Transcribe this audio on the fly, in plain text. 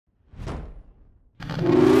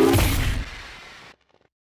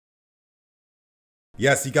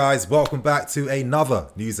Yes, you guys, welcome back to another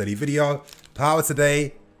News Daily video, powered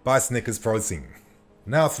today by Snickers Protein.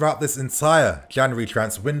 Now, throughout this entire January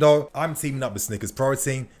transfer window, I'm teaming up with Snickers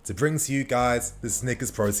Protein to bring to you guys the Snickers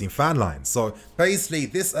Protein fan line. So basically,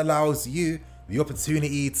 this allows you the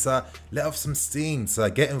opportunity to let off some steam, to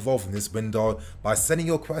get involved in this window by sending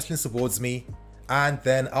your questions towards me, and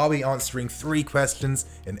then I'll be answering 3 questions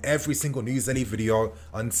in every single News Daily video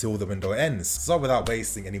until the window ends. So without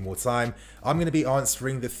wasting any more time, I'm going to be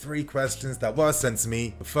answering the 3 questions that were sent to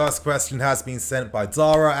me. The first question has been sent by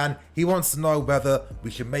Dara, and he wants to know whether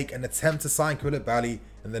we should make an attempt to sign Koulibaly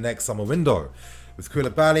in the next summer window. With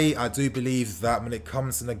Koulibaly, I do believe that when it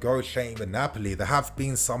comes to negotiating with Napoli, there have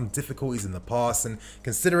been some difficulties in the past, and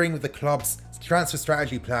considering the club's transfer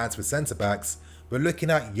strategy plans for centre-backs, we're looking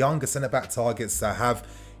at younger centre-back targets that have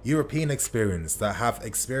European experience, that have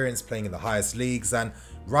experience playing in the highest leagues, and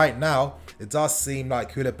right now, it does seem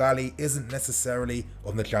like Koulibaly isn't necessarily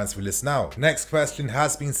on the transfer list now. Next question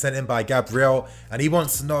has been sent in by Gabriel, and he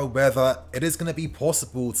wants to know whether it is going to be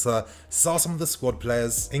possible to sell some of the squad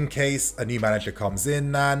players in case a new manager comes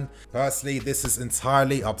in, and personally, this is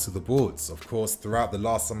entirely up to the boards. Of course, throughout the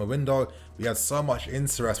last summer window, we had so much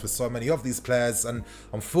interest with so many of these players, and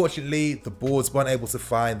unfortunately, the boards weren't able to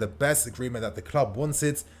find the best agreement that the club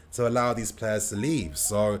wanted to allow these players to leave.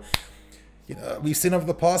 So, you know, we've seen over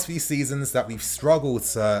the past few seasons that we've struggled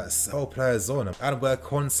to sell players on, and we're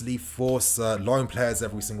constantly forced to loan players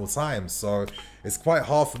every single time. So it's quite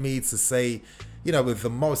hard for me to say, you know, with the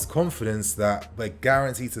most confidence that we're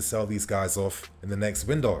guaranteed to sell these guys off in the next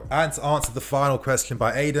window. And to answer the final question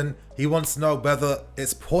by Aiden, he wants to know whether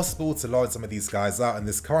it's possible to loan some of these guys out in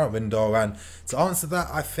this current window. And to answer that,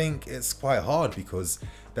 I think it's quite hard because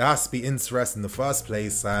there has to be interest in the first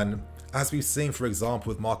place. And as we've seen, for example,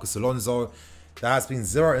 with Marcos Alonso, there has been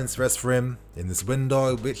zero interest for him in this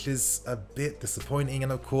window, which is a bit disappointing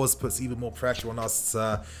and of course puts even more pressure on us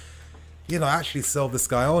to, you know, actually sell this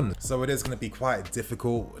guy on. So it is going to be quite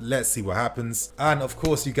difficult. Let's see what happens. And of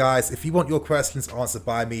course, you guys, if you want your questions answered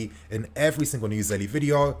by me in every single News Daily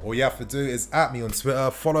video, all you have to do is @ me on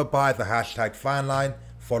Twitter, followed by the hashtag fanline,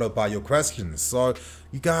 followed by your questions. So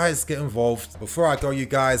you guys get involved. Before I go, you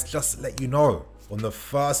guys, just to let you know, on the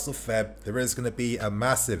 1st of Feb, there is going to be a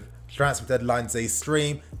massive transfer deadline day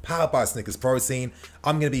stream powered by Snickers Protein.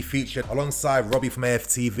 I'm going to be featured alongside Robbie from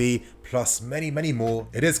AFTV, plus many more.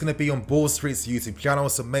 It is going to be on Ball Street's YouTube channel,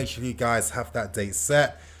 so make sure you guys have that date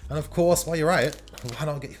set. And of course, while you're at it, why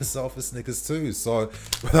not get yourself a Snickers too? So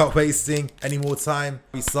without wasting any more time,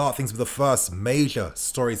 we start things with the first major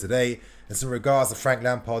story today. It's in regards to Frank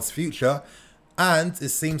Lampard's future. And it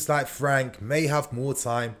seems like Frank may have more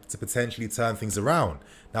time to potentially turn things around.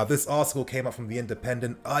 Now, this article came up from The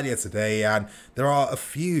Independent earlier today, and there are a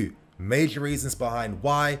few major reasons behind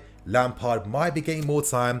why Lampard might be getting more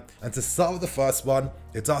time. And to start with the first one,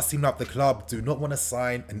 it does seem like the club do not want to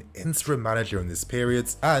sign an interim manager in this period.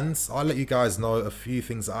 And I'll let you guys know a few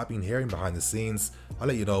things that I've been hearing behind the scenes. I'll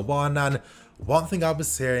let you know one. And one thing I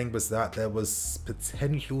was hearing was that there was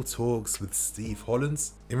potential talks with Steve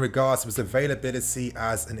Holland in regards to his availability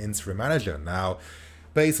as an interim manager. Now,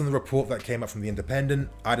 based on the report that came up from The Independent,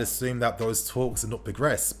 I'd assume that those talks had not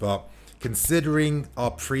progressed, but considering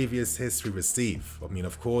our previous history with Steve, I mean,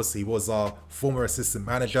 of course, he was our former assistant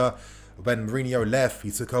manager. When Mourinho left,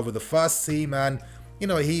 he took over the first team, and, you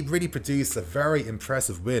know, he really produced a very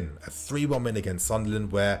impressive win, a 3-1 win against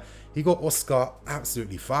Sunderland, where he got Oscar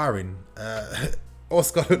absolutely firing.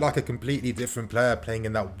 Oscar looked like a completely different player playing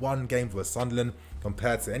in that one game for Sunderland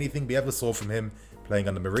compared to anything we ever saw from him playing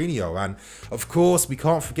under Mourinho. And of course, we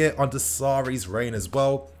can't forget under Sarri's reign as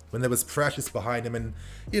well, when there was pressures behind him and,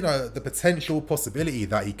 you know, the potential possibility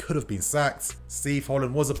that he could have been sacked. Steve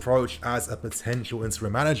Holland was approached as a potential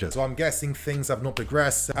interim manager. So I'm guessing things have not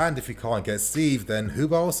progressed, and if you can't get Steve, then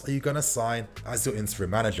who else are you going to sign as your interim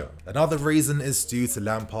manager? Another reason is due to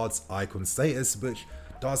Lampard's icon status, which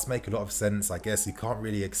does make a lot of sense. I guess you can't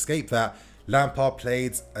really escape that. Lampard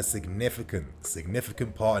played a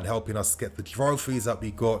significant part in helping us get the trophies that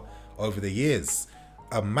we got over the years.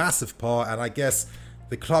 A massive part, and I guess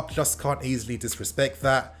the club just can't easily disrespect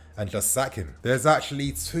that and just sack him. There's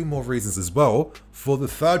actually 2 more reasons as well. For the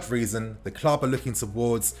third reason, the club are looking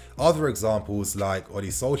towards other examples like Ole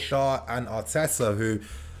Solskjaer and Arteta, who,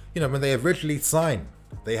 you know, when they originally signed,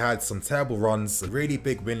 they had some terrible runs, really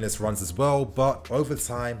big winless runs as well, but over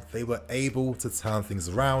time they were able to turn things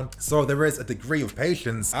around. So there is a degree of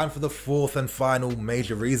patience. And for the 4th and final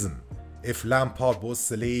major reason, if Lampard was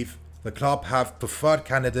to leave, the club have preferred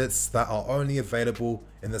candidates that are only available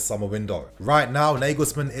in the summer window. Right now,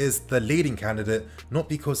 Nagelsmann is the leading candidate, not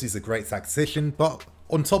because he's a great tactician, but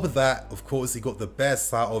On top of that, of course, he got the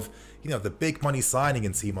best out of, the big money signing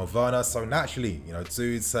in Timo Werner. So naturally,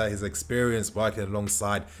 dude's his experience working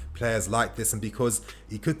alongside players like this, and because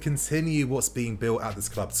he could continue what's being built at this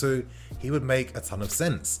club too, he would make a ton of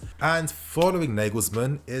sense. And following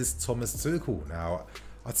Nagelsmann is Thomas Tuchel. Now,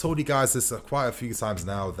 I told you guys this quite a few times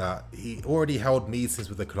now that he already held meetings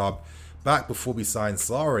with the club back before we signed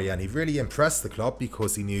Sarri, and he really impressed the club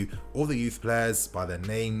because he knew all the youth players by their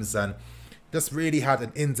names and just really had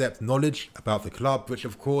an in-depth knowledge about the club, which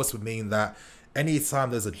of course would mean that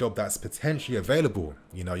anytime there's a job that's potentially available,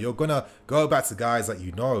 you're gonna go back to guys that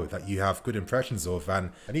that you have good impressions of.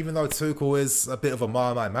 And even though Tuchel is a bit of a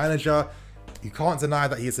Marmite manager, you can't deny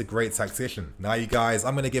that he's a great tactician. Now you guys,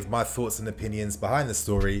 I'm gonna give my thoughts and opinions behind the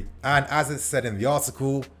story. And as it said in the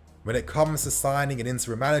article, when it comes to signing an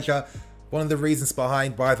interim manager, one of the reasons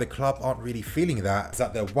behind why the club aren't really feeling that is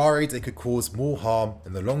that they're worried it could cause more harm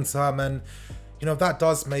in the long term. And that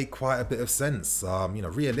does make quite a bit of sense.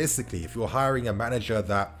 Realistically, if you're hiring a manager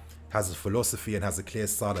that has a philosophy and has a clear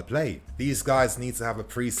style of play, these guys need to have a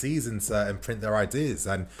pre-season to imprint their ideas.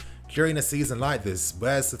 And during a season like this,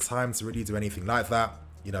 where's the time to really do anything like that?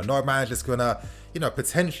 No manager's gonna,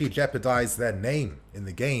 potentially jeopardize their name in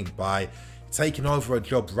the game by taking over a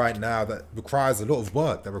job right now that requires a lot of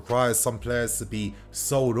work, that requires some players to be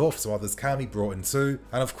sold off so others can be brought in too.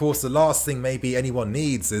 And of course, the last thing maybe anyone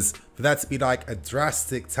needs is for that to be like a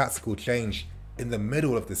drastic tactical change in the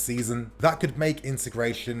middle of the season. That could make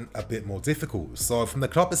integration a bit more difficult. So from the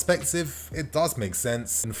club perspective, it does make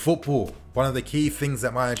sense. In football, one of the key things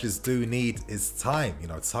that managers do need is time,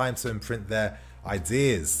 time to imprint their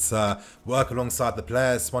ideas, to work alongside the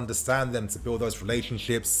players, to understand them, to build those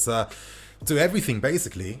relationships, do everything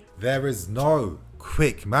basically. There is no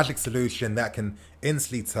quick magic solution that can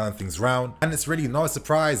instantly turn things around. And it's really no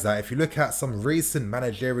surprise that if you look at some recent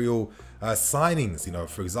managerial signings,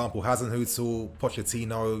 for example, Hasenhüttl,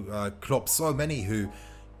 Pochettino, Klopp, so many who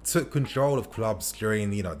took control of clubs during,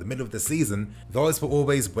 the middle of the season, those were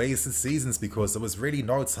always wasted seasons because there was really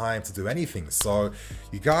no time to do anything. So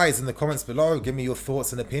you guys in the comments below, give me your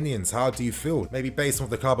thoughts and opinions. How do you feel? Maybe based on what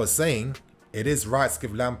the club is saying, it is right to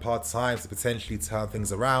give Lampard time to potentially turn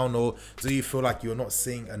things around, or do you feel like you're not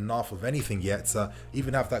seeing enough of anything yet to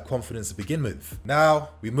even have that confidence to begin with? Now,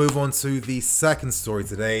 we move on to the second story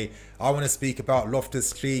today. I want to speak about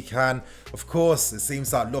Loftus-Cheek, and of course, it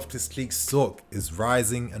seems that Loftus-Cheek's stock is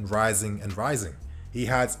rising and rising and rising. He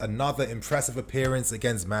had another impressive appearance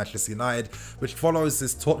against Manchester United, which follows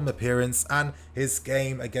his Tottenham appearance and his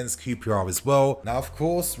game against QPR as well. Now, of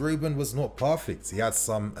course, Ruben was not perfect. He had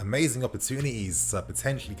some amazing opportunities to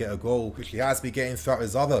potentially get a goal, which he has been getting throughout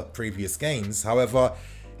his other previous games. However,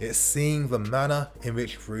 it's seeing the manner in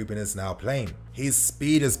which Ruben is now playing. His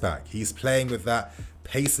speed is back. He's playing with that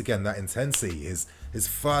pace again, that intensity. His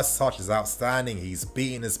first touch is outstanding. He's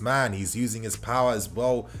beating his man. He's using his power as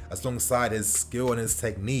well alongside his skill and his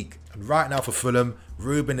technique. And right now for Fulham,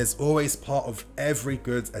 Ruben is always part of every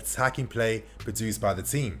good attacking play produced by the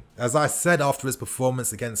team. As I said after his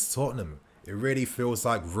performance against Tottenham, it really feels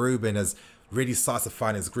like Ruben has really started to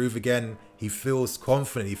find his groove again. He feels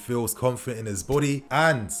confident. He feels confident in his body.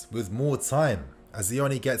 And with more time, as he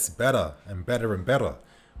only gets better and better and better,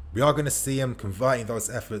 we are going to see him converting those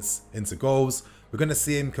efforts into goals. We're going to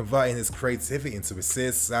see him converting his creativity into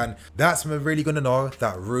assists, and that's when we're really going to know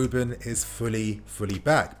that Ruben is fully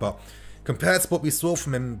back. But compared to what we saw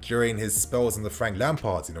from him during his spells under Frank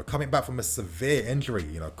Lampard, coming back from a severe injury,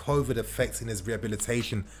 COVID affecting his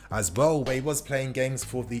rehabilitation as well, where he was playing games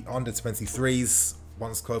for the under-23s.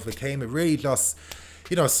 Once COVID came, it really just,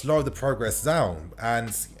 slowed the progress down,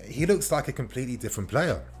 and he looks like a completely different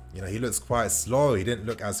player. He looks quite slow. He didn't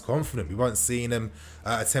look as confident. We weren't seeing him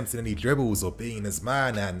attempting any dribbles or beating his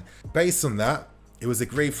man. And based on that, it was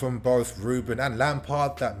agreed from both Ruben and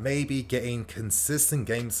Lampard that maybe getting consistent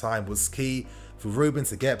game time was key for Ruben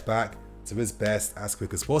to get back to his best as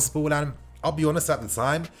quick as possible. And I'll be honest, at the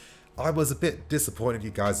time, I was a bit disappointed,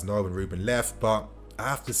 you guys know, when Ruben left. But I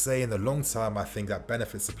have to say, in the long term, I think that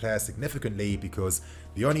benefits the player significantly, because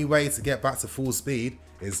the only way to get back to full speed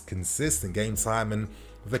is consistent game time. And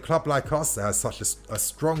with a club like us that has such a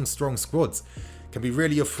strong squad, can we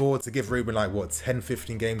really afford to give Ruben like, what,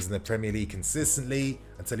 10-15 games in the Premier League consistently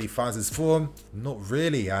until he finds his form? Not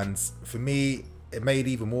really. And for me, it made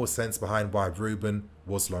even more sense behind why Ruben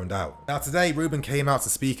was loaned out. Now today, Ruben came out to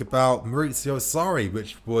speak about Maurizio Sarri,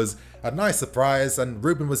 which was a nice surprise. And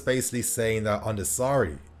Ruben was basically saying that under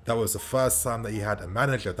Sarri, that was the first time that he had a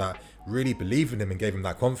manager that really believed in him and gave him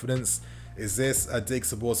that confidence. Is this a dig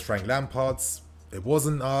towards Frank Lampard's? It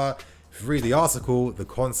wasn't. If you read the article, the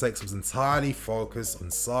context was entirely focused on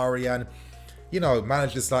Sarri, and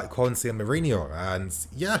managers like Conte and Mourinho. And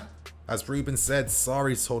yeah, as Ruben said,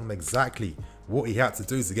 Sarri told him exactly what he had to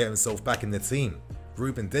do to get himself back in the team.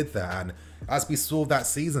 Ruben did that, and as we saw that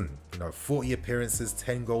season, 40 appearances,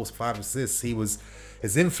 10 goals, 5 assists,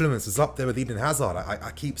 his influence was up there with Eden Hazard.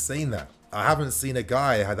 I keep saying that. I haven't seen a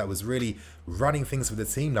guy that was really running things for the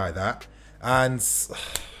team like that. And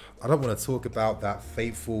I don't want to talk about that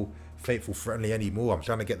faithful friendly anymore. I'm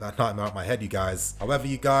trying to get that nightmare out of my head, you guys. However,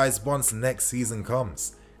 you guys, once next season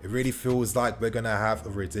comes, it really feels like we're going to have a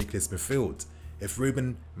ridiculous midfield. If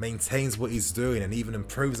Ruben maintains what he's doing and even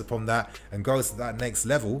improves upon that and goes to that next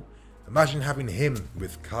level, imagine having him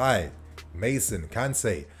with Kai, Mason,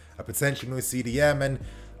 Kante, a potential new CDM, and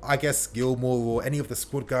I guess Gilmore or any of the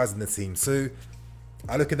squad guys in the team too.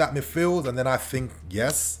 I look at that midfield and then I think,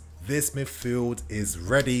 yes, this midfield is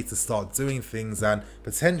ready to start doing things and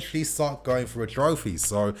potentially start going for a trophy.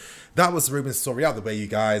 So that was Ruben's story out of the way, you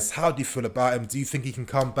guys. How do you feel about him? Do you think he can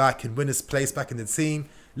come back and win his place back in the team?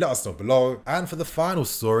 Let us know below. And for the final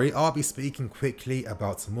story, I'll be speaking quickly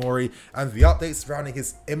about Tomori and the updates surrounding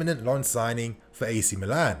his imminent loan signing for AC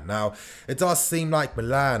Milan. Now, it does seem like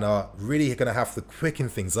Milan are really going to have to quicken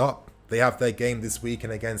things up. They have their game this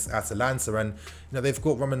weekend against Atalanta, and they've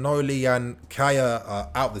got Romagnoli and Kaya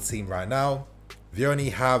out the team right now. They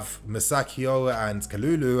only have Musacchio and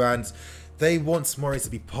Kalulu, and they want Tomori to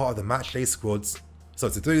be part of the matchday squads. So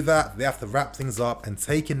to do that, they have to wrap things up and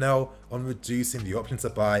take a nail on reducing the option to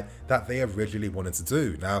buy that they originally wanted to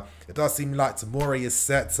do. Now, it does seem like Tomori is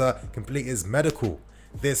set to complete his medical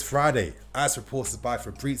this Friday, as reported by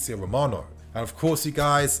Fabrizio Romano. And of course, you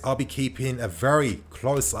guys, I'll be keeping a very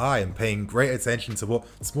close eye and paying great attention to what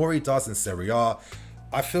Tomori does in Serie A.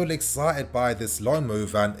 I feel excited by this loan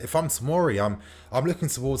move, and if I'm Tomori, I'm looking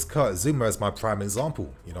towards Kurt Zouma as my prime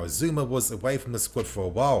example. Zouma was away from the squad for a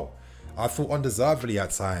while. I thought undeservedly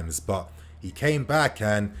at times, but he came back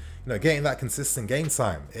and getting that consistent game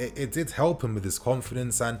time, it did help him with his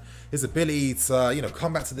confidence and his ability to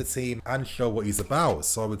come back to the team and show what he's about.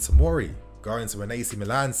 So with Tomori going to an AC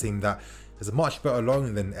Milan team that is a much better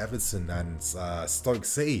loan than Everton and Stoke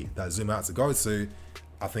City that Zouma had to go to,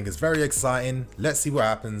 I think it's very exciting. Let's see what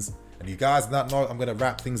happens. And you guys, on that note, I'm going to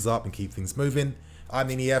wrap things up and keep things moving. I'm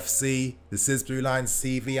NEFC, this is Blue Lines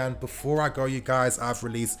TV, and before I go, you guys, I've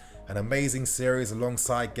released an amazing series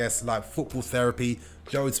alongside guests like Football Therapy,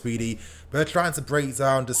 Joe Tweedy. We're trying to break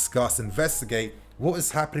down, discuss, investigate what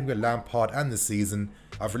is happening with Lampard and the season.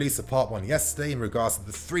 I've released a part 1 yesterday in regards to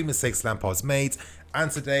the 3 mistakes Lampard's made, and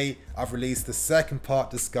today I've released the second part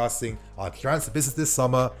discussing our transfer business this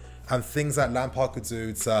summer and things that Lampard could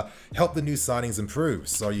do to help the new signings improve.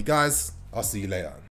 So you guys, I'll see you later.